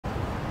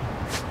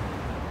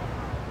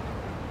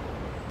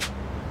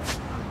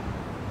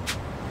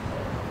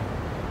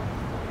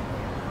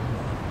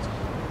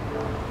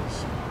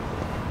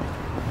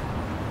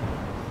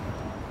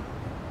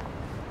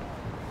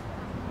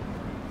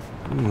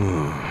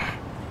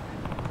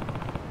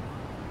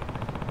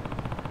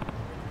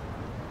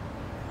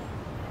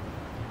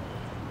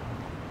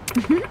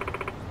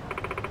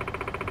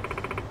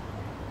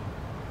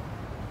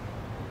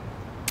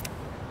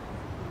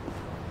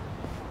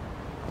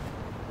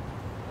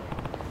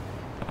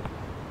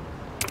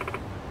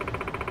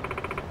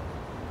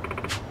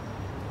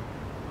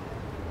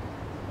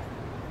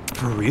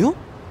For real?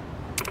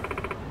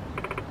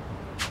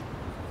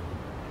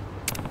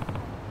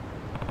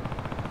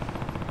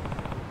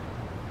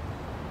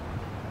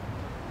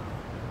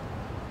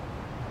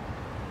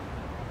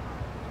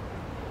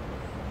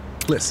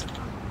 Listen.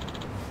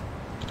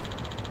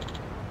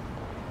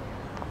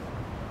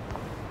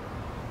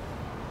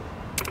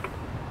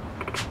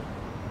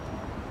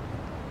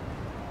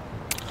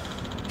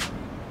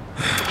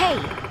 Hey!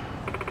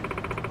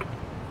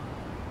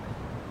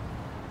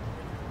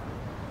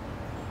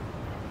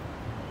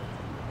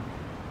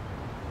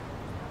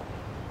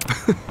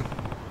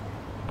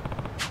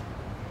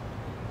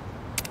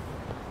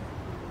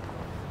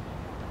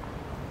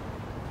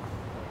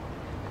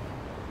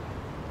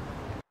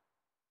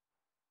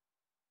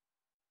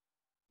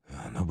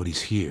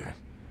 Nobody's here.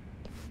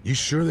 You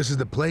sure this is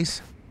the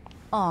place?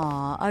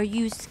 Aw, are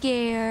you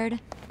scared?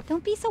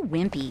 Don't be so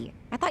wimpy.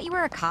 I thought you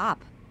were a cop.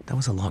 That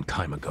was a long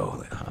time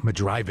ago. I'm a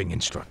driving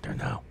instructor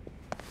now.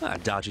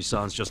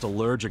 Dachi-san's just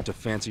allergic to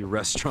fancy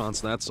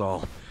restaurants, that's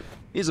all.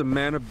 He's a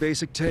man of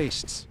basic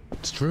tastes.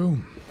 It's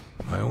true.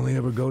 I only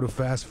ever go to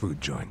fast food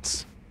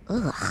joints.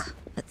 Ugh,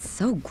 that's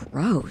so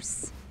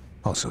gross.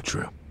 Also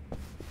true.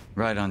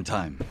 Right on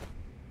time.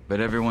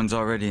 But everyone's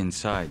already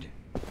inside,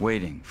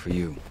 waiting for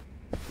you.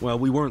 Well,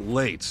 we weren't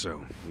late,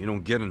 so you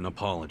don't get an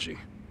apology.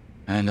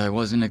 And I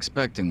wasn't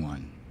expecting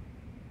one.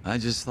 I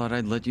just thought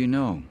I'd let you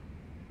know.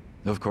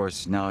 Of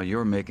course, now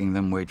you're making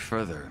them wait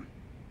further.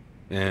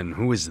 And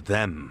who is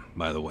them,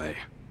 by the way?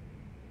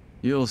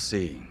 You'll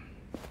see.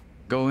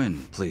 Go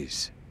in,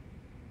 please.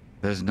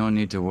 There's no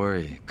need to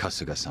worry,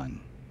 Kasuga-san.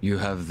 You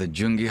have the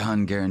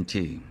Jungihan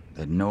guarantee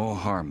that no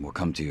harm will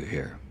come to you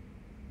here.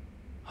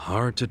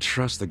 Hard to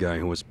trust the guy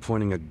who was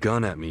pointing a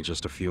gun at me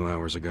just a few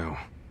hours ago.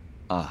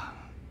 Ah,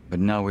 but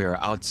now we are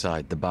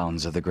outside the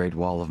bounds of the Great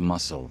Wall of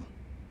Muscle.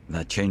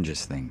 That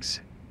changes things.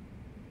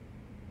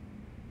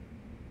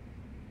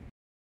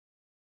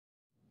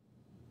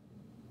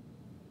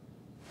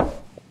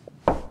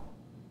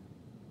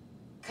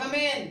 Come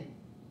in!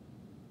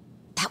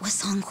 That was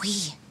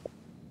Seong-hui.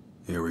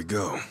 Here we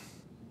go.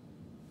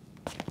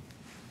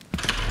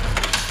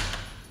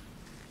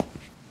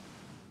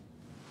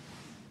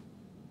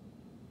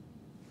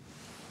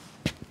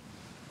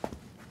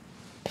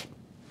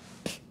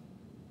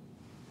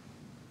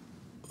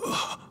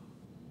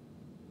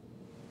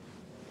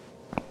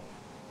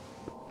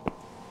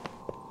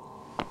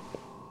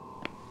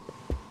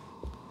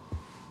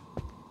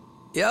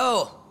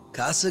 Yo,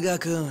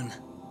 Kasuga-kun.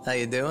 How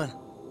you doing?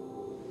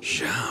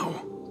 Zhao.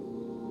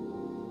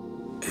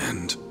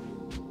 And...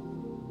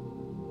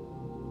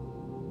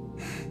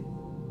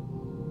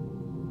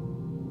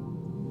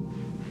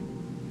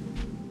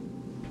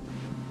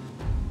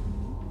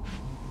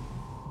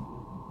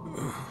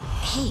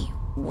 Hey,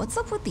 what's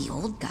up with the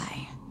old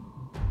guy?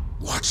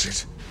 Watch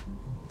it.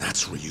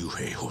 That's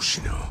Ryuhei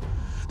Hoshino,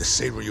 the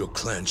Seiryu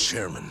clan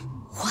chairman.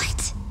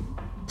 What?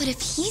 But if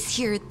he's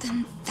here,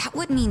 then that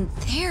would mean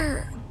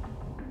they're...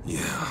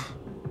 yeah.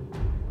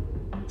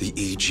 The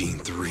E-Gene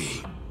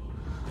 3.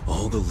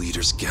 All the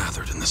leaders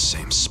gathered in the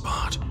same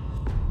spot.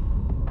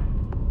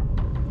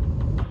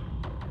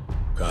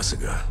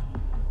 Kasuga,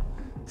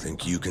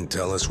 think you can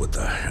tell us what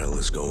the hell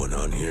is going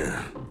on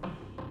here?